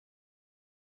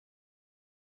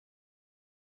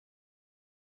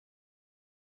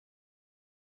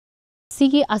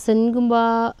sigi asan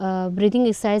gumba breathing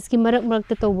exercise ki marak marak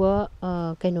ta tawa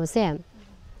kaino se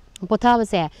potha ba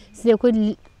se se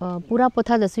khoi pura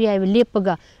potha da su yai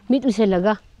lepaga mit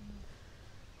uselaga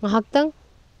ngahaktang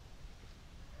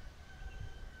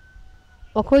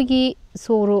akhoi gi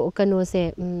soro kano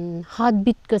se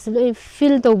heartbeat ka se loi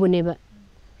feel tawbune ba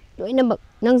loina bak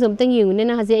nang somtang yungune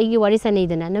na haje igi wari sanei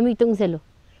dana nami tung selo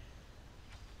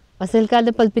asal ka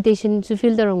da palpitation su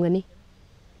feel darongani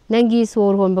nangi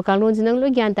sor hon ba kalon nang lo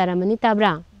gyan taramani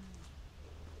tabra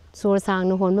sor sang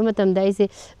no hon ba matam da ise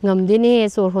ngamde ne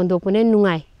sor hon dok pune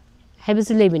nungai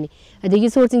haibisu lebini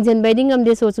adigi sor chingjen bai ding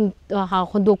ngamde sor chung ha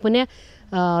hon dok pune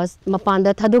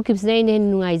mapanda thadok kipsne ne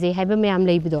nungai je haiba mayam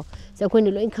leibido sa khoi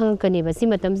no loi khang kani ba si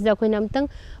matam sa khoi nam tang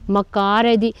makar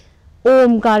di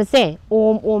om kar se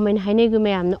om en haine gu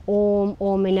mayam na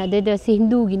om en ade da si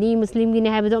hindu gi ni muslim gi ni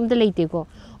haiba dom ta leite ko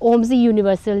om si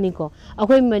universal ni ko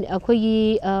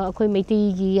akhoi meiti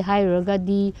gi hairaga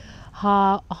di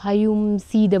hayum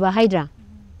si da ba haidra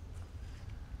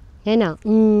hena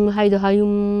haido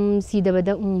hayum si da ba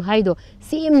da haido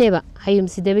sim ne ba hayum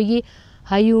si da gi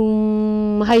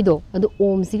hayum haido adu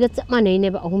om si ga chama nei ne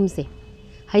ba ahum se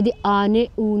haidi ane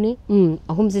une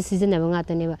ahum se season na nga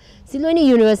ta ne ba siloni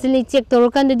universal ni check tor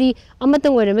kan di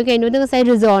amatang wore me kaino da sai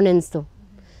resonance to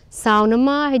sound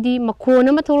ma haidi makhon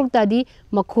ma thorok ta di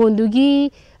makhon du gi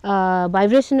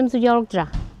vibration am su yorok tra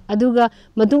aduga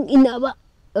madung inaba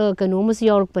kano ma su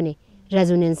yorok pane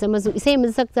resonance ma su isai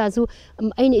ma sakta su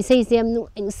aina isai se am nu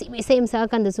isai am sa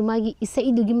kan da su magi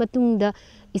isai du gi matung da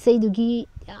isai du gi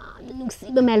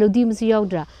nuksi ba melody ma su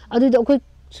yorok adu da khoi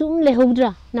sum le hodra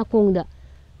na kong da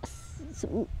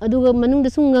aduga manung da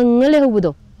su ngang le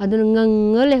hobudo adu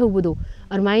ngang le hobudo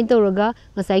armain tawraga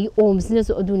ngasai om sina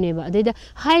su adu neba adeda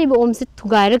haiba om se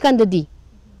thugaira kandadi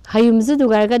hayum se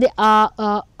thugaira ka de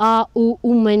a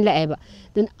u main la eba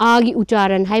then a gi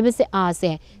ucharan haiba se a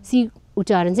se si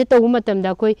ucharan se tawu matam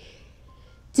da koi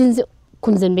chin se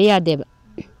khumjan be yade ba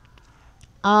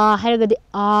a hairaga de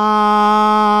a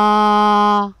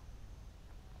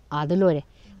da lore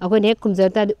akoi ne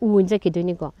khumjata de u inja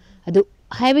kiduni ko adu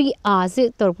haiba gi a se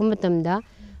torpa matam da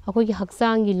akoi gi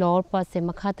haksang gi lower part se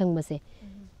makha thang ba se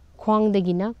khwang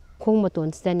dagina khong maton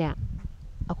stane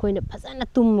akhoi na phasana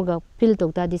tumga feel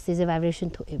tokta this is a vibration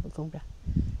to eba kongra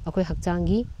akhoi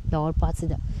hakchangi lower part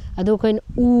sida adu khoi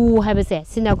u haiba se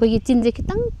sina khoi gi chinje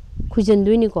kitang khujan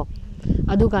duini ko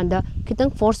adu kanda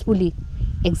kitang forcefully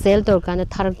exhale tor kana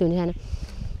tharak tuni hana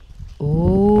o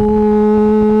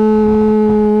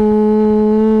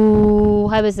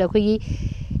haiba se khoi gi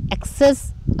excess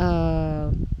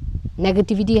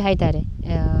negativity hai tare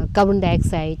carbon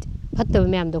dioxide fattaba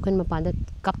mayam do khan mapanda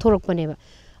kapthorok paneba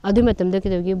adu matam da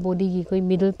ke body gi koi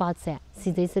middle part se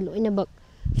sidai se loina bak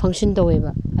function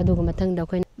taweba adu ga mathang da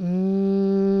koi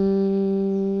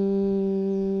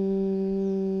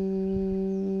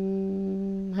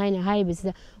haina hai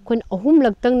bisida kon ahum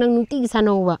lak tang nang nuti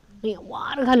sanowa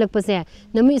war khalak pa se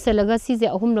nami salaga si je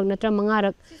ahum lak natra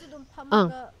mangarak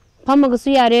phamaga su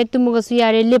yare tumuga su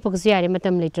yare lepaga su yare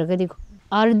matam letraga di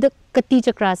ardh kati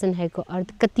chakrasan hai ko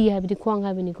ardh kati hai bi khwang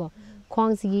hai bi ko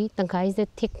khwang sigi tangkai se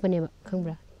thik pane ba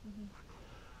khangbra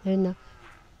na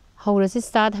haura se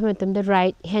start ha matam da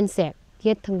right hand se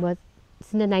yet thangba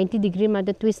sina 90 degree ma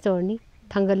da twist orni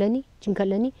thangalani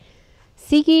chingkalani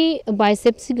sigi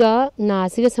biceps siga na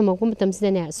siga samak ko matam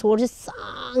sida ne sor se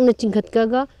sang na chingkhat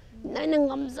ka na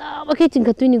ngamza ba ke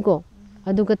chingkhat tu ni ko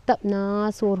aduga tapna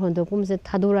sor hondo kum se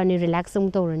thadorani relax am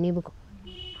tawrani ba ko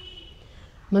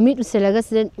mamit uselaga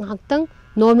se ngaktang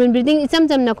normal breathing icham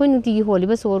cham na khoi nuti gi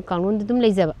holiba sor kangun dum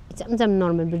leijaba icham cham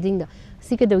normal breathing da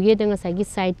sika doge da ngasai gi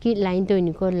side ki line to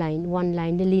ni ko line one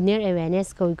line the linear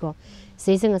awareness ko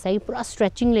se se ngasai pura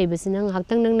stretching leiba sin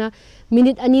ngaktang nang na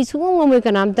minute ani sungong ngomoi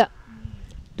kanam ta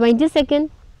 20 second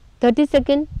 30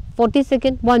 second 40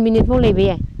 second 1 minute mo leibe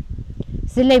ya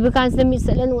se leiba kan se mi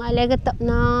sala nu ai lega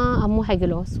tapna amu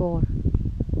haigalo sor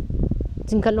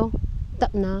jingkalo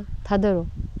tapna thadaro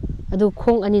adu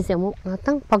khong ani se mo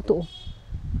ngatang pakto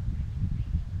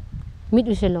mit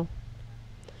uselo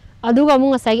adu ga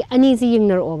mo ngasai ani si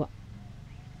yingnar oba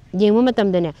yengma matam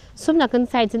dane sumna kan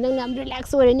side nang nam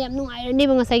relax ore ne am nungai ne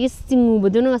ba ngasai gi singu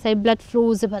bodu ngasai blood flow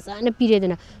se phasa na pire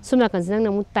dana sumna kan nang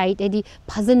nam tight edi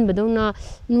phajan bodu na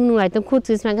nungai tam khut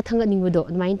se smang ka thanga ning bodu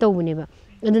mai taw bune ba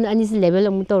adun ani si level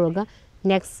am tawraga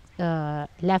next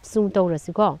left zoom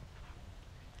tawrasi ko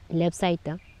left side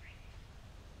ta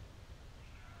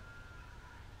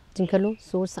jingkalo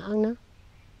so sangna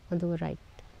adu right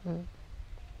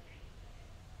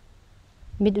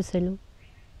mid uselo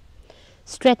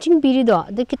stretching period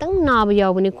do kitang na ba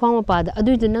yaw bane khwang ma pa da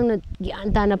adu nang na gyan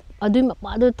ta na adu ma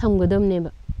pa do thamgadam ne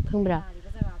ba khangbra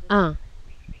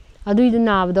ꯑꯗꯨꯏꯗꯨ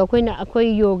ꯅꯥꯕꯗꯣ ꯑꯩꯈꯣꯏ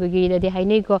ꯌꯣꯒꯒꯤꯗꯗꯤ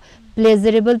ꯍꯥꯏꯅꯩꯀꯣ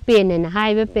ꯄ꯭ꯂꯦꯖꯔꯦꯕꯜ pen ꯍꯥꯏꯅ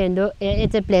ꯍꯥꯏꯕ ꯄꯦꯟꯗꯣ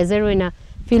it's A pleasure ꯑꯣꯏꯅ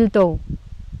feel ꯇꯧ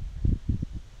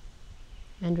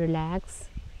and relax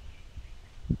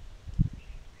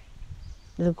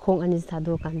ꯑꯗꯨ ꯈꯣꯡ ꯑꯅꯤꯁꯤ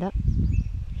ꯊꯥꯗꯣꯛꯑꯀꯥꯟꯗ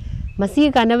ꯃꯁꯤꯒꯤ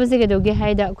ꯀꯥꯟꯅꯕꯁꯦ ꯀꯩꯗꯧꯒꯦ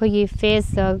ꯍꯥꯏꯗ ꯑꯩꯈꯣꯏꯒꯤ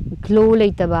ꯐꯦꯁꯇ ꯒ꯭ꯂꯣ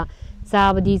ꯂꯩꯇꯕ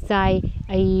ꯆꯥꯕꯗꯤ ꯆꯥꯏ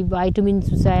ꯑꯩ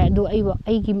ꯚꯥꯏꯇꯃꯤꯟꯁꯨ ꯆꯥꯏ ꯑꯗꯣ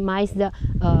ꯑꯩꯒꯤ ꯃꯥꯏꯁꯤꯗ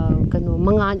ꯀꯩꯅꯣ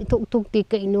ꯃꯉꯥꯟ ꯏꯊꯣꯛ ꯊꯣꯛꯇꯦ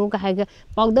ꯀꯩꯅꯣ ꯍꯥꯏꯔꯒ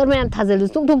ꯄꯥꯎꯗꯔ ꯃꯌꯥꯝ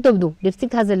ꯊꯥꯖꯤꯜꯂꯁꯨ ꯊꯣꯛꯇꯕꯗꯣ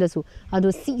ꯂꯤꯞꯁꯇꯤꯛ ꯊꯥꯖꯤꯜꯂꯁꯨ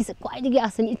ꯑꯗꯣ ꯁꯤꯁꯦ ꯈ꯭ꯋꯥꯏꯗꯒꯤ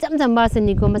ꯑꯁꯟ ꯏꯆꯝ ꯆꯝꯕ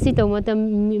ꯑꯁꯟꯅꯤꯀꯣ ꯃꯁꯤ ꯇꯧꯕ ꯃꯇꯝ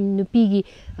ꯅꯨꯄꯤꯒꯤ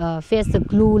ꯐꯦꯁꯇ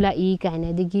ꯒ꯭ꯂꯣ ꯂꯥꯛꯏ ꯀꯥꯏꯅ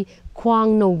ꯑꯗꯒꯤ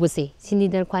ꯈ꯭ꯋꯥꯡ ꯅꯧꯕꯁꯦ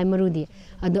ꯁꯤꯅꯤꯗ ꯈ꯭ꯋꯥꯏ ꯃꯔꯨꯗꯤ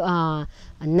ꯑꯗꯣ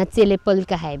ꯅꯆꯦ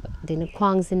ꯂꯦꯄꯜꯀ ꯍꯥꯏꯕ ꯑꯗꯩꯅ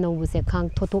ꯈ꯭ꯋꯥꯡꯁꯦ ꯅꯧꯕꯁꯦ ꯈ꯭ꯋꯥꯡ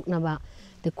ꯊꯣꯊꯣꯛꯅꯕ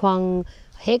ꯑꯗꯩ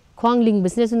ꯈ꯭ꯋꯥꯡ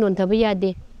ꯂꯤꯡꯕꯁꯤꯅꯁꯨ ꯅꯣꯟꯊꯕ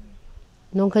ꯌꯥꯗꯦ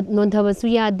ꯅꯣꯟꯊꯕꯁꯨ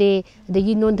ꯌꯥꯗꯦ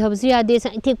ꯑꯗꯒꯤ ꯅꯣꯟꯊꯕꯁꯨ ꯌꯥꯗꯦ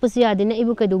ꯁꯨꯃꯥꯏꯅ ꯊꯦꯛꯄꯁꯨ ꯌꯥꯗꯦꯅ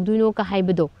ꯑꯩꯕꯨ ꯀꯩꯗꯧꯗꯣꯏꯅꯣ ꯀ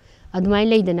ꯍꯥꯏꯕꯗꯣ ꯑꯗꯨꯃꯥꯏꯅ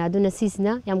ꯂꯩꯗꯅ ꯑꯗꯨꯅ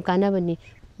ꯁꯤꯁꯤꯅ ꯌꯥꯝ ꯀꯥꯟꯅꯕꯅꯤ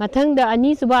ꯃꯊꯪꯗ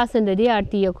ꯑꯅꯤꯁꯨꯕ ꯑꯁꯟꯗꯗꯤ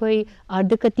ꯑꯩꯈꯣꯏ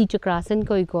ꯑꯥꯔꯙꯀꯇꯤ ꯆꯀ꯭ꯔꯥꯁꯟ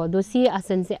ꯀꯧꯏꯀꯣ ꯑꯗꯣ ꯁꯤ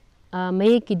ꯑꯁꯟꯁꯦ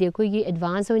ꯃꯌꯦꯛꯀꯤꯗꯤ ꯑꯩꯈꯣꯏꯒꯤ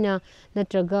ꯑꯦꯗꯚꯥꯟꯁ ꯑꯣꯏꯅ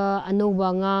ꯅꯠꯇ꯭ꯔꯒ ꯑꯅꯧꯕ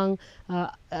ꯑꯉꯥꯡ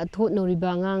ꯊꯣꯠꯅꯧꯔꯤꯕ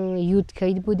ꯑꯉꯥꯡ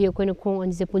ꯌꯨꯠꯈꯩꯕꯨꯗꯤ ꯑꯩꯈꯣꯏꯅ ꯈꯣꯡ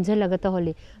ꯑꯅꯤꯁꯦ ꯄꯨꯟꯁꯤꯜꯂꯒ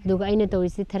ꯇꯧꯍꯜꯂꯤ ꯑꯗꯨꯒ ꯑꯩꯅ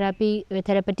ꯇꯧꯔꯤꯁꯤ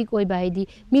ꯊꯦꯔꯥꯄꯦꯇꯤꯛ ꯑꯣꯏꯕ ꯍꯥꯏꯗꯤ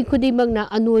ꯃꯤ ꯈꯨꯗꯤꯡꯃꯛꯅ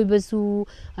ꯑꯅꯣꯏꯕꯁꯨ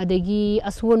ꯑꯗꯒꯤ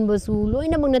ꯑꯁꯣꯟꯕꯁꯨ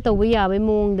ꯂꯣꯏꯅꯃꯛꯅ ꯇꯧꯕ ꯌꯥꯕꯒꯤ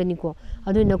ꯃꯑꯣꯡꯗꯅꯤꯀꯣ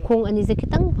ꯑꯗꯨꯅ ꯈꯣꯡ ꯑꯅꯤꯁꯦ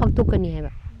ꯈꯤꯇꯪ ꯐꯥꯛꯇꯣꯛꯀꯅꯤ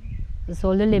ꯍꯥꯏꯕ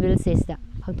ꯁꯣꯜꯗꯔ ꯂꯦꯚꯦꯜꯁꯦ ꯁꯤꯗ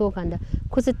ꯐꯥꯛꯇꯣꯛꯑꯀꯥꯟꯗ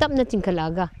ꯈꯨꯠꯁꯦ ꯇꯞꯅ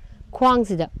ꯆꯤꯡꯈꯠꯂꯛꯑꯒ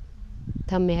ꯈ꯭ꯋꯥꯡꯁꯤꯗ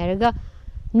ꯊꯝꯃꯦ ꯍꯥꯏꯔꯒ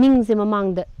ꯅꯤꯡꯁꯦ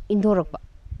ꯃꯃꯥꯡꯗ ꯏꯟꯊꯣꯔꯛꯄ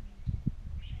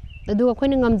ꯑꯗꯨꯒ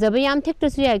ꯑꯩꯈꯣꯏꯅ ꯉꯝꯖꯕ ꯌꯥꯝ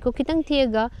ꯊꯦꯛꯇ꯭ꯔꯁꯨ ꯌꯥꯏꯀꯣ ꯈꯤꯇꯪ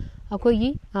ꯊꯦꯛꯑꯒ ꯑꯩꯈꯣꯏꯒꯤ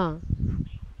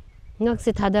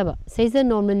ꯉꯛꯁꯦ ꯊꯥꯗꯕ ꯁꯤꯁꯤꯗ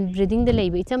ꯅꯣꯔꯃꯦꯜ ꯕ꯭ꯔꯤꯗꯤꯡꯗ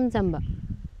ꯂꯩꯕ ꯏꯆꯝ ꯆꯝꯕ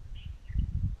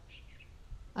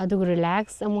ꯑꯗꯨꯒ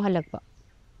ꯔꯤꯂꯦꯛꯁ ꯑꯃꯨꯛ ꯍꯜꯂꯛꯄ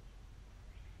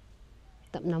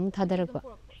ꯇꯞꯅ ꯑꯃꯨꯛ ꯊꯥꯗꯔꯛꯄ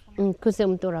ꯈꯨꯠꯁꯦ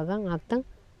ꯑꯃꯨꯛ ꯇꯧꯔꯒ ꯉꯥꯏꯍꯥꯛꯇꯪ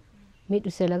ꯃꯤꯠ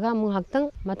ꯎꯁꯜꯂꯒ ꯑꯃꯨꯛ ꯉꯥꯏꯍꯥꯛꯇꯪ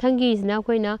ꯃꯊꯪꯒꯤꯁꯤꯅ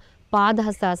ꯑꯩꯈꯣꯏꯅ ꯄꯥꯗ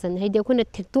ꯍꯁꯇꯥꯁꯟ ꯍꯥꯏꯗꯤ ꯑꯩꯈꯣꯏꯅ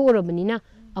ꯊꯦꯛꯇꯣꯛꯎꯔꯕꯅꯤꯅ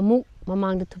ꯑꯃꯨꯛ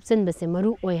ꯃꯃꯥꯡꯗ ꯊꯨꯞꯆꯟꯕꯁꯦ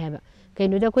ꯃꯔꯨ ꯑꯣꯏ ꯍꯥꯏꯕ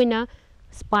ꯀꯩꯅꯣꯗ ꯑꯩꯈꯣꯏꯅ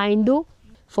ꯁ꯭ꯄꯥꯏꯟꯗꯨ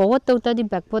ꯐꯣꯔꯋꯥꯔꯗ ꯇꯧ ꯇꯥꯔꯗꯤ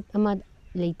ꯕꯦꯛꯋꯥꯔꯗ ꯑꯃ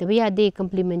ꯂꯩꯇꯕ ꯌꯥꯗꯦ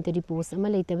ꯀꯝꯄ꯭ꯂꯤꯃꯦꯟꯇꯔꯤ ꯄꯣꯁ ꯑꯃ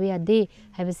ꯂꯩꯇꯕ ꯌꯥꯗꯦ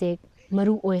ꯍꯥꯏꯕꯁꯦ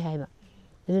ꯃꯔꯨ ꯑꯣꯏ ꯍꯥꯏꯕ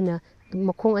ꯑꯗꯨꯅ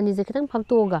ꯃꯈꯣꯡ ꯑꯅꯤꯁꯦ ꯈꯤꯇꯪ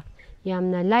ꯐꯥꯛꯇꯣꯛꯑꯒ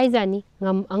ꯌꯥꯝꯅ ꯂꯥꯏꯖꯥꯅꯤ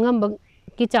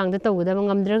ꯑꯉꯝꯕꯒꯤ ꯆꯥꯡꯗ ꯇꯧꯒꯗꯕ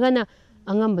ꯉꯝꯗ꯭ꯔꯒꯅ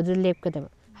ꯑꯉꯝꯕꯗꯨ ꯂꯦꯞꯀꯗꯕ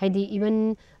ꯍꯥꯏꯗꯤ ꯏꯚꯟ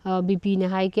ꯕꯤꯄꯤꯅ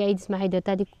ꯍꯥꯏꯒꯦ ꯑꯩꯗꯤ ꯁꯨꯃꯥꯏꯅ ꯍꯥꯏꯗ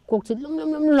ꯇꯥꯔꯗꯤ ꯀꯣꯛꯁꯦ ꯂꯨꯝ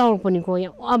ꯂꯥꯎꯔꯛꯄꯅꯤꯀꯣ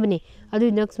ꯌꯥꯝ ꯋꯥꯕꯅꯦ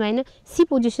ꯑꯗꯨꯗꯨꯅ ꯁꯨꯃꯥꯏꯅ ꯁꯤ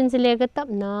ꯄꯣꯖꯤꯁꯟꯁꯦ ꯂꯩꯔꯒ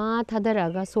ꯇꯞꯅ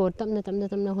ꯊꯥꯗꯔꯛꯑꯒ ꯁꯣꯔ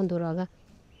ꯇꯞꯅ ꯍꯣꯟꯗꯣꯔꯛꯑꯒ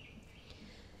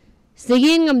ꯁꯤꯗꯒꯤ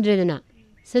ꯍꯦꯟ ꯉꯝꯗ꯭ꯔꯦꯗꯅ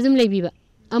ꯁꯤ ꯑꯗꯨꯝ ꯂꯩꯕꯤꯕ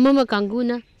ꯑꯃꯝꯕ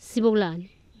ꯀꯥꯡꯕꯨꯅ ꯁꯤꯐꯧ ꯂꯥꯛꯑꯅꯤ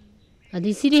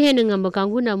ꯑꯗꯩ ꯁꯤꯗꯤ ꯍꯦꯟꯅ ꯉꯝꯕ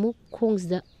ꯀꯥꯡꯕꯨꯅ ꯑꯃꯨꯛ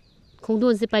ꯈꯣꯡꯁꯤꯗ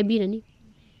ꯈꯣꯡꯗꯣꯟꯁꯦ ꯄꯥꯏꯕꯤꯔꯅꯤ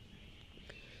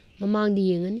ꯃꯃꯥꯡꯗ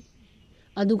ꯌꯦꯡꯉꯅꯤ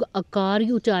ꯑꯗꯨꯒ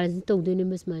ꯑꯀꯥꯔꯒꯤ ꯎꯆꯥꯔꯁꯤ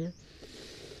ꯇꯧꯗꯣꯏꯅꯦꯕ ꯁꯨꯃꯥꯏꯅ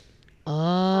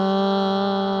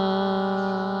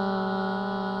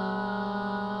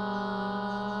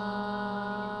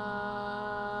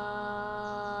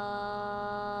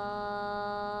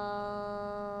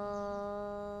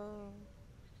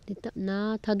ꯇꯞꯅ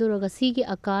ꯊꯥꯗꯣꯔꯒ ꯁꯤꯒꯤ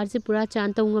ꯑꯀꯥꯔꯁꯦ ꯄꯨꯔꯥ ꯆꯥꯟ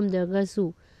ꯇꯧ ꯉꯝꯗ꯭ꯔꯒꯁꯨ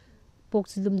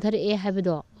ꯄꯣꯛꯁꯤ ꯂꯨꯝꯊꯔꯛꯑꯦ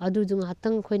ꯍꯥꯏꯕꯗꯣ ꯑꯗꯨꯁꯨ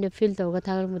ꯉꯥꯏꯍꯥꯛꯇꯪ ꯑꯩꯈꯣꯏꯅ ꯐꯤꯜ ꯇꯧꯔꯒ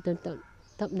ꯊꯥꯒꯠꯄ ꯃꯇꯝꯗ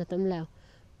ꯇꯞꯅ ꯂꯥꯛꯑꯣ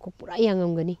ꯀꯣꯛ ꯄꯨꯔꯥ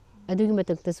ꯌꯥꯡꯉꯝꯒꯅꯤ ꯑꯗꯨꯒꯤ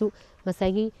ꯃꯊꯛꯇꯁꯨ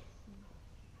ꯉꯁꯥꯏꯒꯤ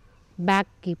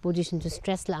ꯕꯦꯛꯀꯤ ꯄꯣꯖꯤꯁꯟꯁꯨ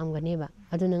ꯁ꯭ꯇ꯭ꯔꯦꯁ ꯂꯥꯛꯑꯝꯒꯅꯦꯕ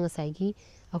ꯑꯗꯨꯅ ꯉꯁꯥꯏꯒꯤ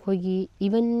ꯑꯩꯈꯣꯏꯒꯤ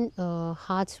ꯏꯚꯟ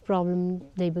ꯍꯥꯔꯠ ꯄ꯭ꯔꯣꯕ꯭ꯂꯦꯝ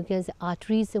ꯂꯩꯕ ꯀꯌꯥꯁꯦ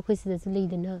ꯑꯥꯔꯇ꯭ꯔꯤꯁ ꯑꯩꯈꯣꯏ ꯁꯤꯗꯁꯨ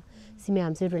ꯂꯩꯗꯅ ꯁꯤ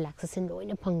ꯃꯌꯥꯝꯁꯦ ꯔꯤꯂꯦꯛꯁꯦꯁꯟ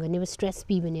ꯂꯣꯏꯅ ꯐꯪꯒꯅꯦꯕ ꯁ꯭ꯇ꯭ꯔꯦꯁ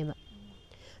ꯄꯤꯕꯅꯦꯕ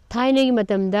ꯊꯥꯏꯅꯒꯤ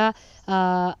ꯃꯇꯝꯗ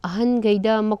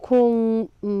ꯑꯍꯟꯈꯩꯗ ꯃꯈꯣꯡ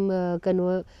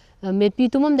ꯀꯩꯅꯣ ꯃꯦꯠꯄꯤ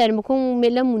ꯇꯨꯝꯃꯝꯗꯥꯏꯗ ꯃꯈꯣꯡ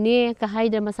ꯃꯦꯠꯂꯝꯃꯨꯅꯦ ꯀ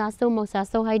ꯍꯥꯏꯗ꯭ꯔꯥ ꯃꯁꯥꯖ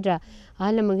ꯇꯧ ꯍꯥꯏꯗ꯭ꯔꯥ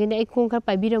ꯑꯍꯜ ꯂꯃꯟꯈꯩꯅ ꯑꯩ ꯈꯣꯡ ꯈꯔ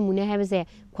ꯄꯥꯏꯕꯤꯔꯝꯃꯨꯅꯦ ꯍꯥꯏꯕꯁꯦ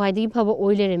ꯈ꯭ꯋꯥꯏꯗꯒꯤ ꯐꯕ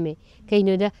ꯑꯣꯏ ꯂꯩꯔꯝꯃꯦ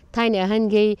ꯀꯩꯅꯣꯗ ꯊꯥꯏꯅ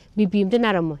ꯑꯍꯟꯈꯩ ꯕꯤꯄꯤ ꯑꯝꯇ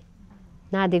ꯅꯥꯔꯝꯃꯣꯏ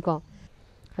ꯅꯥꯗꯦꯀꯣ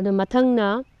ꯑꯗꯣ ꯃꯊꯪꯅ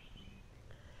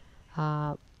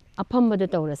ꯑꯐꯝꯕꯗ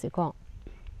ꯇꯧꯔꯁꯦꯀꯣ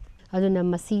ꯑꯗꯨꯅ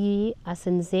ꯃꯁꯤꯒꯤ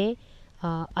ꯑꯁꯟꯁꯦ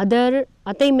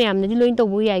ꯑꯇꯩ ꯃꯌꯥꯝꯅꯗꯤ ꯂꯣꯏ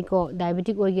ꯇꯧꯕ ꯌꯥꯏꯀꯣ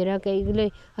ꯗꯥꯏꯕꯦꯇꯤꯛ ꯑꯣꯏꯒꯦꯔꯥ ꯀꯩ ꯂꯩ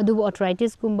ꯑꯗꯨꯕꯨ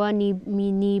ꯑꯣꯊ꯭ꯔꯥꯏꯇꯤꯁꯀꯨꯝꯕ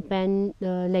ꯅꯤ ꯄꯦꯟ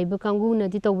ꯂꯩꯕ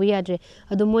ꯀꯥꯡꯕꯨꯅꯗꯤ ꯇꯧꯕ ꯌꯥꯗ꯭ꯔꯦ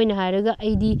ꯑꯗꯣ ꯃꯣꯏꯅ ꯍꯥꯏꯔꯒ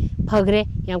ꯑꯩꯗꯤ ꯐꯈ꯭ꯔꯦ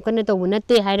ꯌꯥꯝ ꯀꯟꯅ ꯇꯧꯕ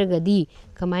ꯅꯠꯇꯦ ꯍꯥꯏꯔꯒꯗꯤ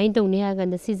ꯀꯃꯥꯏꯅ ꯇꯧꯅꯤ ꯍꯥꯏꯔ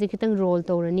ꯀꯥꯟꯗ ꯁꯤꯁꯦ ꯈꯤꯇꯪ ꯔꯣꯜ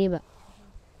ꯇꯧꯔꯅꯦꯕ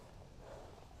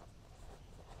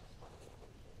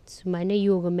ꯁꯨꯃꯥꯏꯅ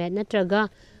ꯌꯣꯒ ꯃꯦꯠ ꯅꯠꯇ꯭ꯔꯒ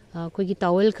ꯑꯩꯈꯣꯏꯒꯤ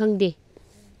ꯇꯥꯋꯦꯜ ꯈꯪꯗꯦ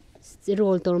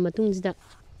ꯔꯣꯜ ꯇꯧꯔ ꯃꯇꯨꯡꯁꯤꯗ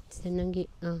ꯁꯤꯗ ꯅꯪꯒꯤ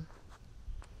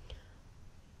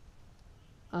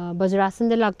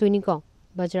ꯕꯖ꯭ꯔꯥꯁꯟꯗ ꯂꯥꯛꯇꯣꯏꯅꯤꯀꯣ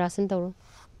ꯕꯖ꯭ꯔꯥꯁꯟ ꯇꯧꯔꯣ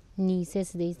ꯅꯤꯁꯦ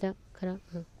ꯁꯤꯗꯩꯁꯤꯗ ꯈꯔ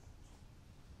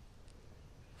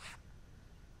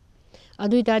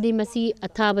ꯑꯗꯨ ꯑꯣꯏꯇꯥꯔꯗꯤ ꯃꯁꯤ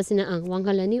ꯑꯊꯥꯕꯁꯤꯅ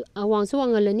ꯋꯥꯡꯍꯜꯂꯅꯤ ꯋꯥꯡꯁꯨ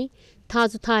ꯋꯥꯡꯍꯜꯂꯅꯤ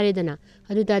ꯊꯥꯁꯨ ꯊꯥꯔꯦꯗꯅ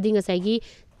ꯑꯗꯨ ꯑꯣꯏꯇꯥꯔꯗꯤ ꯉꯁꯥꯏꯒꯤ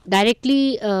ꯗꯥꯏꯔꯦꯛꯂꯤ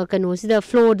ꯀꯩꯅꯣꯁꯤꯗ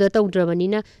ꯐ꯭ꯂꯣꯔꯗ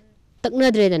ꯇꯧꯗ꯭ꯔꯕꯅꯤꯅ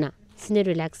ꯇꯛꯅꯗ꯭ꯔꯦꯗꯅ ꯁꯤꯅ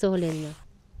ꯔꯤꯂꯦꯛꯁ ꯇꯧꯍꯜꯂꯦꯗꯅ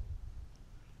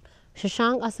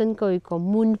ꯁꯁꯥꯡ ꯑꯁꯟ ꯀꯧꯏꯀꯣ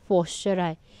ꯃꯨꯟ ꯄꯣꯁꯆꯔ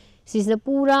ꯍꯥꯏ ꯁꯤꯁꯤꯅ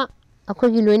ꯄꯨꯔꯥ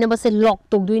ꯑꯩꯈꯣꯏꯒꯤ ꯂꯣꯏꯅꯃꯛꯁꯦ ꯂꯣꯛ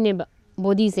ꯇꯧꯗꯣꯏꯅꯦꯕ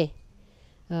ꯕꯣꯗꯤꯁꯦ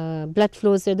ꯕ꯭ꯂꯗ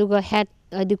ꯐ꯭ꯂꯣꯁꯦ ꯑꯗꯨꯒ ꯍꯦꯠ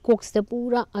ꯍꯥꯏꯗꯤ ꯀꯣꯛꯁꯤꯗ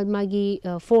ꯄꯨꯔꯥ ꯃꯥꯒꯤ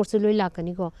ꯐꯣꯔꯁꯁꯦ ꯂꯣꯏ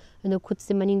ꯂꯥꯛꯀꯅꯤꯀꯣ ꯑꯗꯨꯅ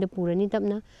ꯈꯨꯠꯁꯦ ꯃꯅꯤꯡꯗ ꯄꯨꯔꯅꯤ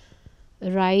ꯇꯞꯅ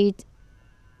right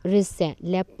wrist se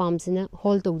left palm sina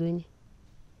hold tawduni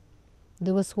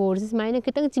duga sore se smaina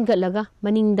kitang chingkatlaga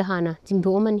maning da hana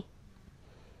chingtho amani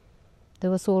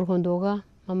duga sore hondoga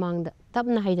mamang da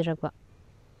tapna haidarakba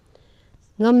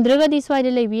ngamdraga di swai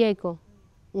da leibi ai ko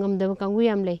ngamdaba kangu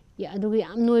yam lei ya aduga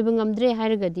yam noiba ngamdre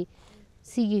hairagadi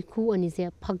sigi khu ani se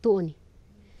phakto ani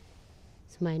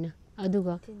smaina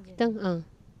aduga kitang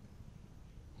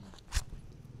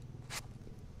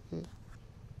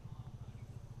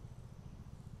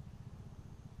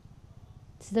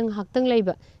sidang haktang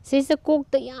leiba sesa kok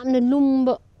ta yamna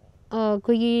lumba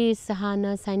kogi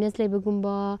sahana sinus leiba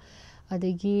gumba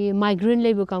adagi migraine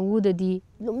leiba kangu dadi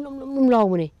lum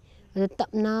lawne ada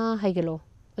tapna haigalo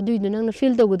adu idu nang na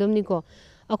feel tawgodamni ko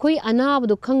akoi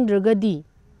anabdo khangdragadi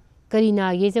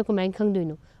karina ye se ko main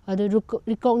khangdoino adu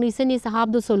recognition is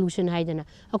half the solution haidana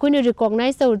akoi na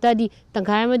recognize tawta di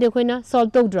tangkhai ma de akoi na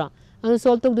solve tawdra anu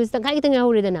solve tawdu tangkhai kitang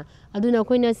hauredana adu na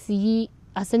akoi na si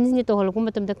asan ni to holko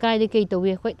matam da kai de kai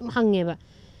tawe khoi tum hangeba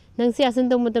nang si asan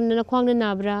to matam na khwang na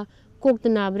nabra kok ta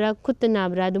nabra khut ta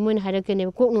nabra du moin harake ne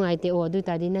kok nungai te o adu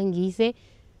ta di nang gi se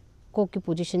kok ki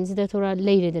position si da thora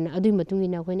leire dana adu matung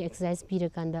ina khoi na exercise pi ra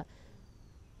kanda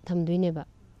tham duine ba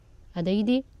adai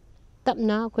di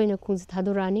tapna khoi na khung sa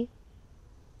thadurani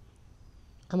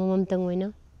amamam tang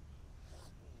oina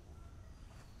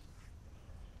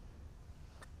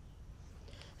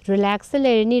relax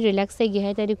lerni relax se gi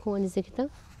hai tari khong ani se kita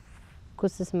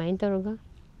kusus main taroga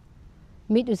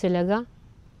mit uselaga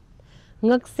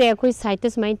ngak se khoi site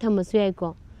main thamasu ai ko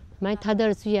mai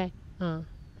thadar su ai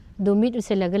do mit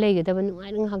uselaga lege da ban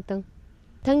ngai ng haktang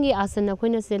thangi asana khoi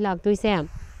na se lak toi se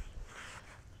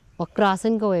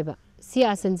wakrasan ko weba si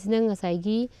asan sinang ngasai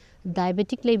gi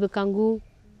diabetic leiba kangu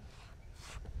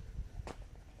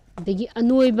degi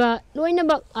anoiba loina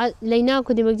ba leina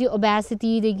khudimak ji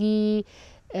obesity degi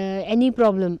any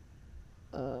problem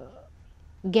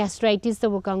gastritis to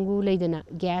kangu leidana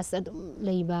gas adum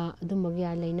leiba adum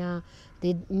magya leina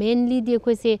de mainly de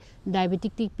khoi se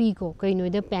diabetic tik pi ko kai noi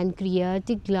da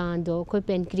pancreatic gland do khoi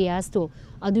pancreas to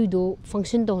adu do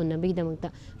function to hona bi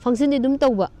damakta function de dum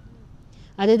tawba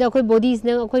ade da khoi body is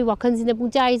na khoi wakhan sin pung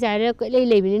chai chai ra lei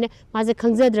lebi ne ma se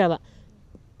khangzadra ba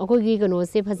akoi gi kano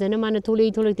se phajana mana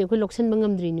tholei te khoi loksan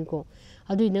bangam dri ni ko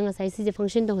adu na nga sai si je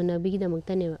function to hona bi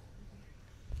damakta ne ba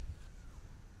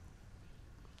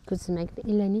कुछ नाइक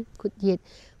इलानी कुछ ये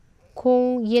खों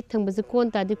ये थंग बस कौन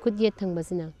तादे कुछ ये थंग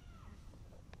बस ना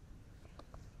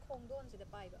खों दोन से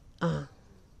पाइबा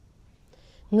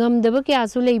ngam daba kya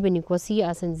su lei bani ko si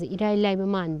asan ji irai lai ba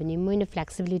man bani moina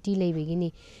flexibility lei be gini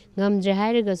ngam je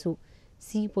hairaga su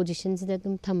si position si da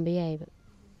tum thambe yai ba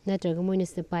natraga moina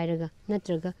se pairaga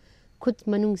natraga khut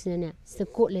manung sina ne se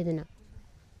ko le dana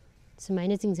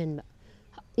sumaina chingjan ba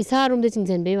isa rom de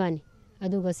chingjan be wani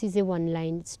aduga si je one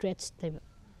line stretch tai ba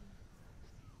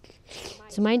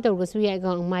sumain tawga su yai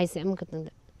ga mai se am katang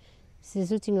da se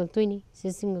su chingak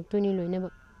toini loina ba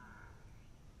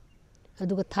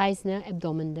aduga thighs na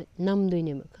abdomen da nam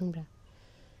doine ma khangra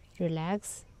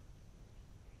relax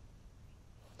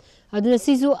aduna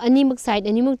sisu animak side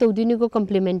animak tawdini ko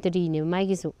complementary ne mai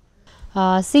gi su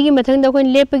sigi mathang da koin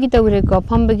lepa gi tawre ko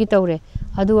phamba gi tawre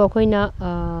adu akoina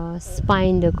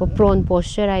spine da ko prone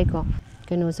posture ai ko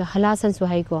keno so halasan su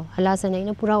hai ko halasan ai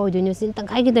na pura oidini sin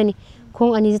tangkai gi dani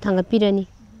khong ani ji thangat pirani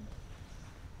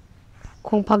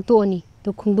khong phakto ani to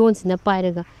khungdon sina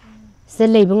pairaga se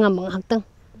leiba ngam haktang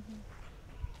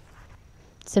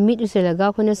submit uselaga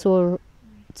khona so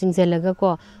chingzelaga ko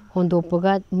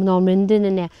hondopaga normal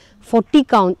ne 40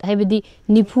 count haibadi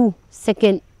nifu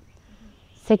second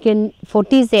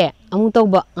 40 se amu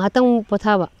tawba ngatang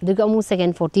pothaba duga amu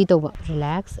second 40 tawba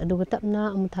relax aduga tapna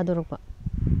amu thadorokba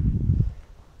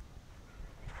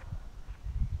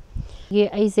ye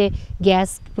aise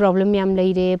gas problem yam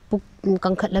leire puk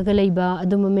kangkhat laga leiba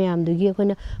aduma mayam dugi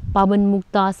khona paban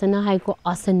mukta sana hai ko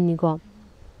asan ni ko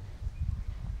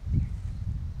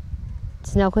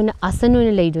sina khona asan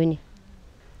one leidoini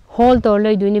hold tor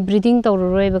leidoini breathing tor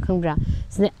roi ba khangbra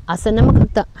sina asan ma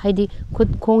khakta haidi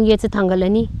khut khong ye cha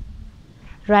thangalani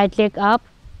right leg up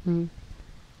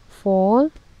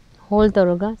fall hold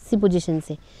toroga si position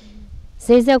se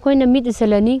se khona mid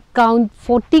usalani count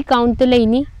 40 count te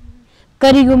leini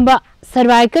karigumba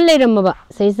cervical leiramaba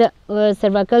se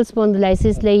cervical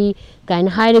spondylosis lei kain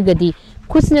hairagadi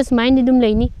khusna mind dum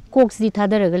leini koks di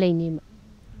thadaraga leini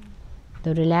to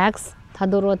relax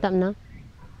thadoro tamna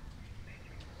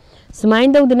sumain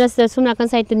dau duna sumna kan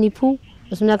side nipu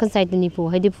sumna kan side nipu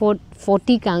haidi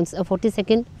 40 counts 40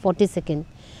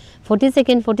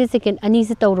 second ani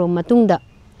se tawro matungda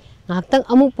ngaktang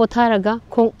amuk potharaga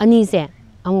khong ani se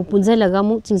amu punjalaga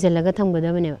mu chingzalaga thamgada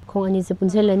bane khong ani se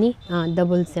punjalani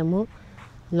double se mu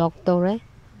lock tore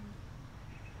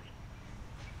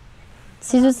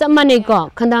sisu chamane ko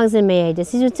khandang se me ai de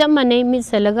sisu chamane mi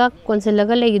salaga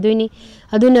konselaga legi doini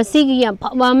aduna sigi yam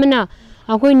phawa mana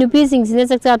akoi nupi sing sine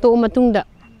chakcha to matungda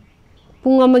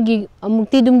pung amagi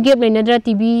amukti dum gap leina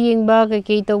tv yengba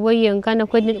ke tawai yang kana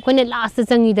khone last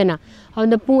changi dana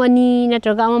awda pung ani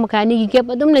natraga ama makhani gi gap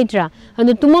adum leitra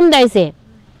anu tumam dai se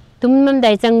tumam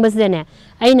dai chang bas dene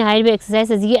aina haibe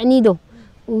exercise ji ani do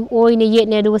oine yet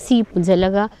ne do si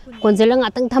punjalaga konjala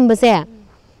ngatang thambase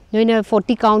noina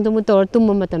 40 count mu tor tum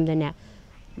matam dene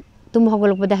tum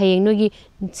hogolok pada hayeng no gi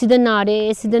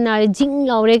sidanare jing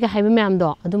laure ka haibe mam do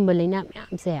adum baleina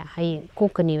mam se hayeng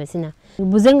kokani wasina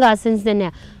bujanga sense dene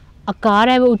akar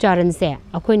haibe ucharan se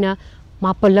akoina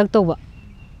mapalak toba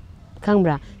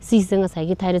khangbra si sanga sai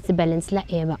gi thyroid se balance la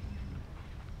eba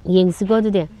yeng si go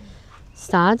de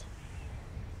start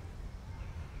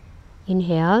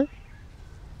inhale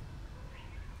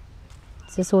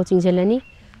se so ching chelani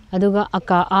aduga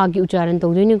aka a gi ucharan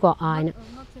tawdini ko aina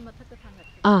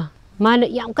mana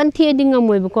yam kan the ding ngam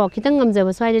moiba ko khitang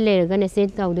ngamjaba swai de leraga ne se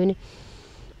tawdini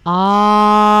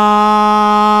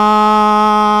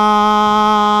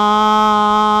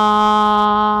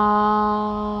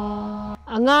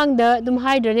angang da dum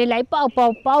haidra ne lai pau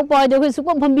da ko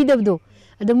supam phambi dabdo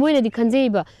adu moina di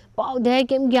khanjeiba pau de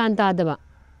kem gyan ta daba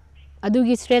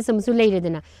adugi stress amsu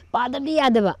leiredana padadi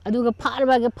yadaba aduga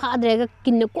pharba ga phadrega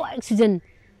kinna ko oxygen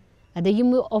adagi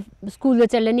mu of school da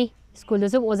chalani school da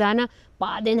sab ozana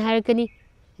paden hairkani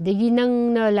adagi nang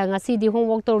na la ngasi di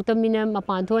homework tor tamina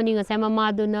mapan thoni ngasai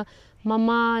mama duna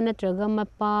mama natraga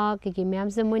mapa ke myam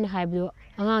se moina haibdo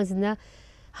angang sina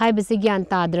haibse gyan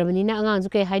tadrabani na angang su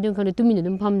ke haidun khone tumina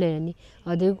dum pham lerani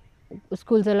adu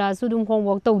school chala su dum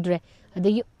homework tawdre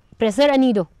adagi pressure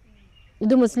ani do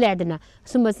Dumusladana,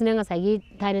 Sumasanga Sagi,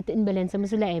 thyroid imbalance,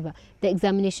 Musulaeva, the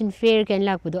examination fair can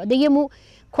lack with the Yamu,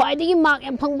 quite the mark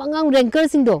and Pangbangang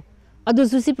rankers do. Adu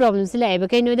Susi problems, Lava,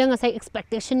 can you then say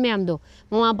expectation, ma'am do.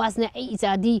 Mama Basna is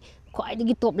a d quite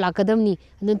the top lacadamni,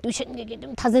 and then tuition get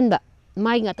them Tazenda.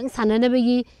 My gatang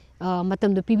Sananabagi,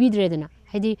 Matam the PB Dredana.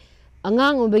 Hedi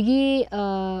Angang Obagi,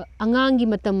 Angangi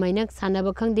Matam, my next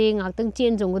Sanabakang ding, Actang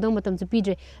change on Godam Matam to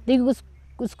Pidre. They go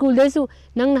school there so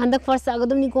nang handak first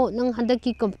agadam niko nang handak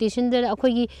ki competition there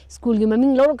akoi gi school gi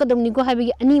maming lor kadam niko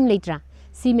habi anim leitra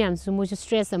si ma'am su mo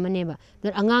stress amaneba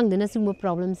dar angang dana sum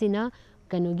problem sina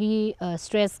kano gi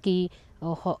stress ki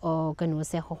kano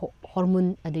se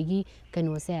hormone adagi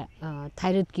kano se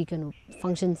thyroid ki kano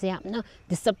function se amna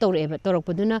disturb toreba torok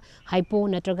paduna hypo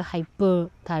natraga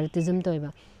hyperthyroidism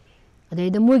toiba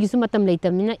adai da mo gi su matam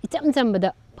leitamina icham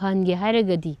chambada phan gi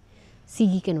hairagadi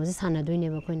sigi kano se sana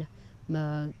doineba koina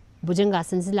Bujanga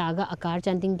Sensilaga, a car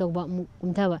chanting Toba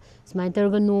Umtava, Smiter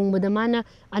Nung, but the mana,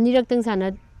 Aniracting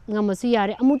Sana,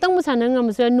 Namasuari, Amutang Musana,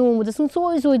 Namasu, no, with the Sun so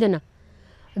is Udana.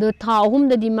 The Tau whom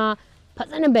the Dima,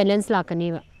 Pasana balance like a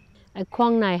neighbor. A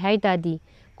Kwang Nai Haitadi,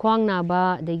 Kwang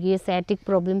Naba, the gay static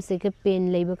problems, sick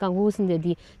pain, labor, kangoos in the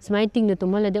D, smiting the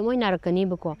Tomala, the Moinaraka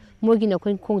neighbor, Morgin a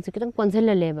Kong Second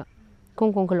Consella labor,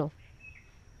 Kong.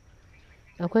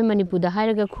 Akoi Manipur da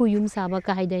hairaga khu yum saba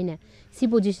ka haidaina si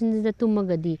position da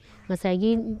tumagadi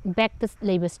ngasagi back the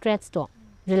labor stretch to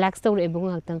relax to ebong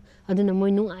ngatang aduna moi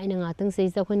nung aina ngatang sei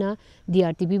sa khona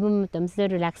DRTB bam tam se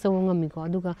relax to ngami ko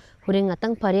aduga hore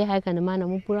ngatang pare hai kana mana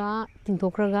mu pura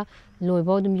tingthokraga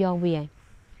loibo dum yawi ai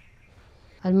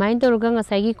almain to ga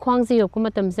ngasagi khwang se yok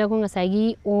matam se ko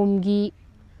ngasagi om gi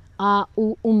a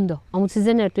u do amu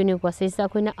season to ne ko sei sa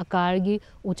khona akar gi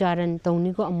ucharan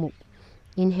tawni ko amu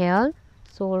inhale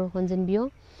Soul Honzen Bio.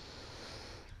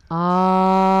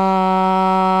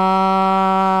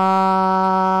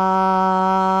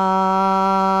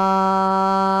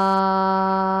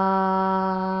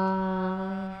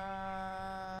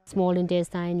 Small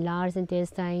intestine, large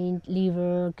intestine,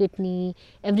 liver, kidney,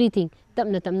 everything.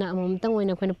 Tamna amam tang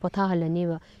wena khona potha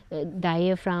halani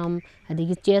diaphragm,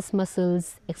 adigi chest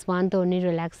muscles expand toni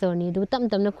relax toni du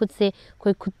tamna khud se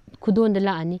koi khudon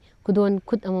dala ani khudon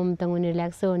khud amam tang wena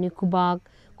relax toni kubak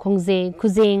khongje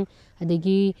khujeng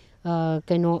adigi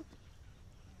kaino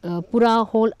pura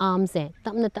whole arms se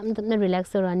tamna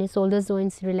relax rani shoulder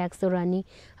joints relax rani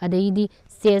adigi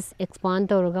chest expand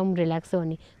toragam relax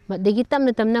rani adigi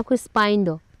tamna khu spine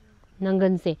do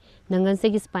nangan se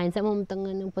ki spine sa mom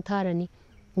tangan patharani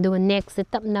do neck se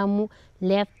tapna mu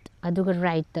left aduga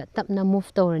right tapna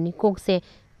move torani kok se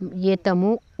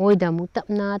yetamu oidamu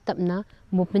tapna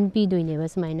movement pi doine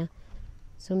bas maina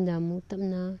sumdamu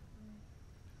tapna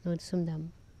no sumdamu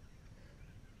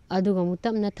aduga mu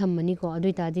tapna thammani ko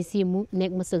aduita di si mu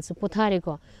neck muscles pothare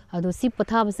ko adu si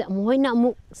pothaba se mu hoina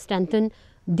mu strengthen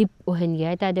deep ohengi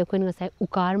hai ta de khoi ngasai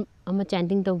ukar ama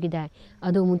chanting tau gi dai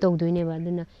adu mu tau doine ba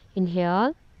aduna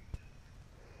inhale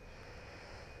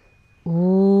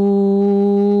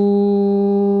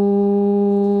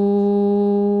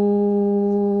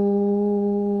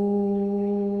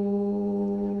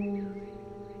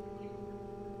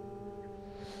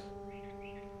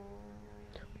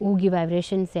ugi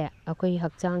vibration se akoi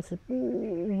hakchang se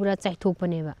pura chai thok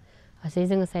pane ba asai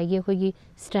jang sai gi khoi gi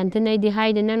strengthen ai di hai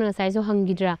de nan sai so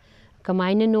hangidra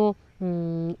kamaina no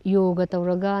yoga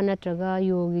tawraga natraga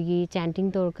yogi gi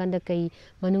chanting tor kan da kai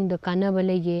manung da kana ba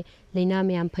lege leina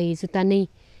me am phai su ta nei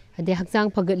ade hakchang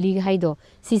phagatli hai do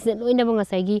si se loina ba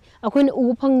ngasai gi akoi na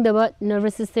u phang da ba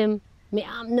nervous system me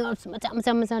am nerves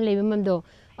macha leba mam do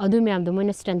adu me am do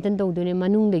moina strengthen do do ne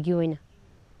manung da gi oina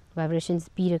vibrations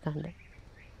pira kan da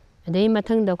adai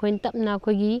mathang da khoi tapna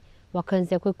khoi gi wakhan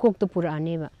se khoi kok to pura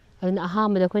ane ba aduna aha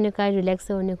ma da khoi na kai relax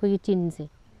one khoi gi chin se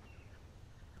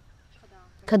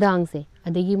khadang se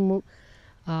adagi mu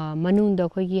manung da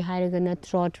khoi gi hairaga na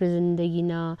throat region dagi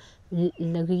na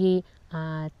lagi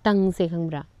tang se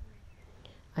khangbra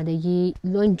adagi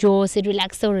loin jaw se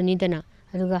relax torani dana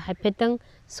aduga haipetang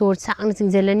sor sang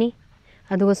singjalani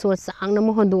aduga sor sang na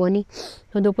mo hondo ani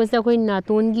hondo pasa khoi na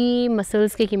ton gi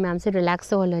muscles ke ki mam se relax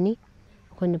holani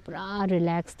khoi na pura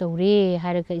relax tore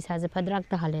hairaga isa je phadrak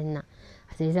ta halenna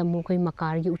ase ja mo khoi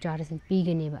makar gi uchar sin pi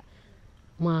gane ba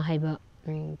ma haiba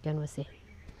kano se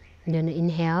then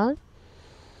inhale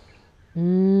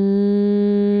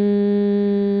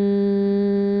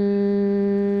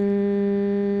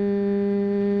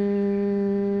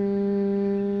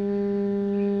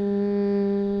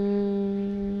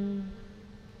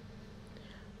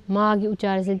magi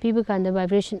ucharasan piba kanda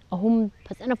vibration ahum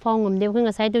phasana phawngam de khoi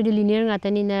ngasai to linear nga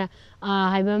tani na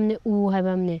haibam ne u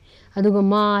haibam ne aduga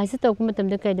ma hise to kuma tam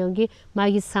de kai dongi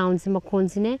magi sounds makhon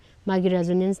sine magi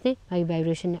resonance ne magi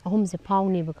vibration ne ahum se phaw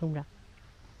ne ba khamra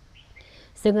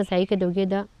sanga sai ka doge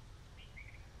da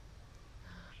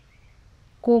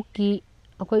koki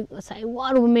akoi sai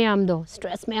waru me am do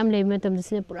stress me am le me tam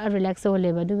sine pura relax ho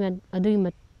le ba adu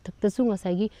ma thakta su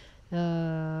ngasai gi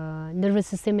nervous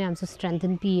system am so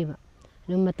strengthen piba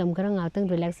no matam kara ngatang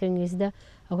relaxing is da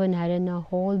akoi na na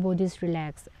whole body is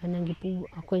relax anangi pu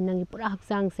akoi nangi pura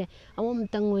hakchang se amom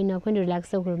tang oina akoi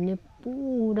relax ne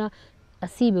pura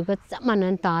asiba ka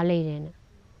chamanan ta le re na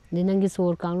de nangi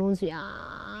sor kanglon su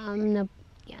yamna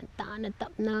yan ta na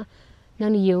tapna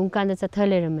nang yeung kan da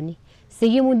chathale ramani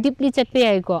sigi mu deeply chatpe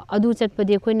ai ko adu chatpa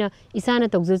de khoi na isana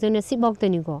tokje na sibok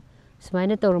tani ko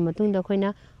sumaina tawra matung da khoi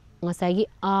na ngasai gi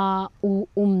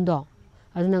do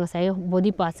aduna ngasai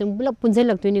body parts sem bulak punjal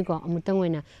laktuni ko amutang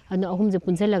oina adu ahum je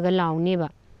punjal laga laune ba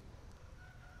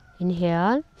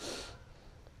inhale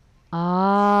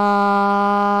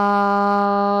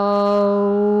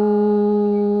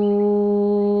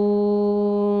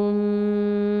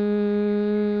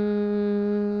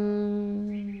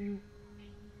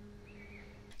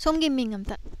somgi ming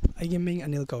amta aigi ming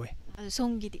anil kawe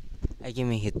somgi di aigi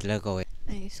ming hitler kawe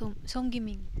somgi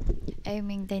ming ai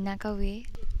ming daina kawe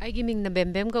aigi ming na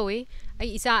bem kawe ai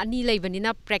isa ani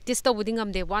leibanina practice to buding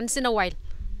amde once in a while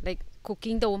like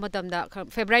cooking to matam da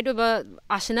favorite oba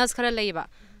asanas khara leiba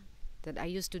that I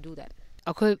used to do that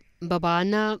akoi baba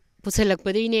na pusalak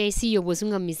padi ne si yobo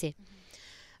sungam mi se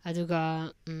aduga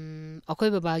akoi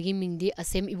baba gi ming di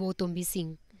Asem ibo tombi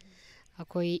sing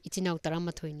akoi ichinau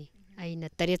taramathoi ni ai na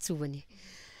taret subani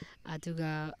aduga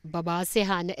baba se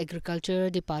hana agriculture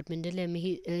department le mi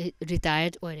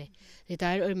retired or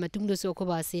matung do so ko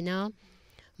ba sina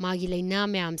magi leina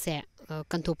myam se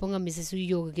kantopanga mi se su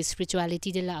yoga gi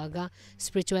spirituality de la aga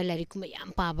spiritual lyric ma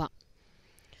yam pa ba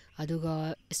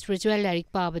aduga spiritual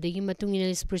lyric pa ba de gi matung ina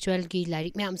spiritual gi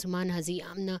lyric myam su man haji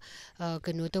amna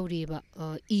kano tawri ba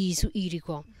e su iri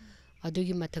ko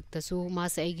adugi mathakta su ma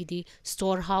sa ai gi di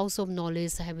store house of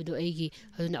knowledge habidu ai gi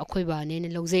aduna akhoi ba ne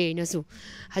logje na su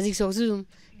haji so su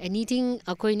anything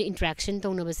akoi ne interaction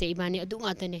tawna ba se ibani adu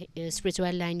ngata ne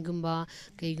spiritual line gumba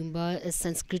kai gumba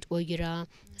sanskrit oigira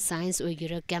science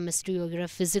oigira chemistry oigira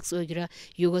physics oigira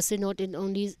yoga se not in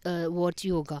only what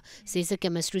yoga se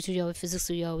chemistry su yawi physics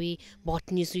su yawi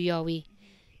botany su yawi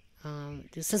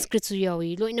sanskrit su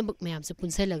yawi loina bak mayam se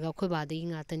punsai laga khoi ba de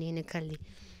ngata ne ne khali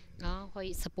hoi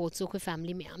support so khoi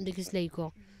family me am de kis lei ko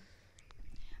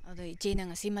ado chena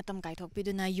ngasi matam kai thok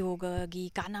piduna yoga gi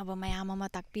kana ba mayam ama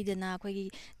tak piduna khoi gi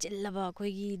chillaba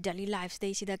khoi gi daily life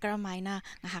stage sida karamaina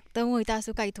ngahak ta ngoi ta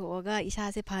su kai thoga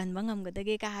isa se phan bangam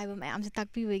gadage ka haiba mayam se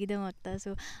tak pi we gi dang ta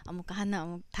su amuk hana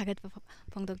amuk thagat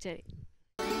phongdok jari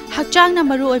hakchang na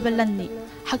maru oiba lanni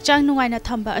hakchang nungaina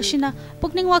thamba ashina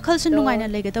pukning wakhal sun nungaina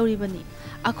lega tawribani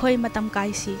akhoi matam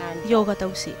kai si yoga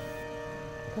tawsi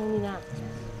ꯈꯪꯅꯤꯅ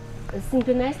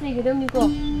ꯁꯤꯡꯀ꯭ꯔꯣꯅꯥꯏꯖ ꯂꯩꯒꯗꯕꯅꯤꯀꯣ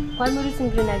ꯈ꯭ꯋꯥꯏ ꯃꯔꯨ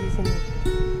ꯁꯤꯡꯀ꯭ꯔꯣꯅꯥꯏꯖꯦꯁꯟ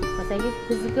ꯉꯁꯥꯏꯒꯤ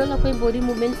physical ꯑꯩꯈꯣꯏ body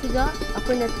ꯃꯨꯚꯃꯦꯟꯠꯁꯤꯒ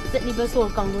ꯑꯩꯈꯣꯏꯅ ꯆꯠꯂꯤꯕ ꯁꯣꯔ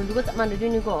ꯀꯥꯡꯂꯣꯟꯗꯨꯒ ꯆꯞ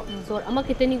ꯃꯥꯟꯅꯗꯣꯏꯅꯤꯀꯣ ꯁꯣꯔ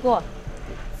ꯑꯃꯈꯛꯇꯅꯤꯀꯣ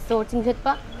ꯁꯣꯔ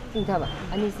ꯆꯤꯡꯈꯠꯄ ꯆꯤꯡꯊꯕ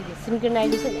ꯑꯅꯤꯁꯤꯗꯤ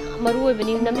ꯁꯤꯡꯀ꯭ꯔꯣꯅꯥꯏꯖꯦꯁꯟ ꯌꯥꯝ ꯃꯔꯨ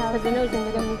ꯑꯣꯏꯕꯅꯤ ꯅꯃꯤꯠ ꯐꯖꯅ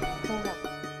ꯎꯁꯤꯟꯒꯗꯕꯅꯤ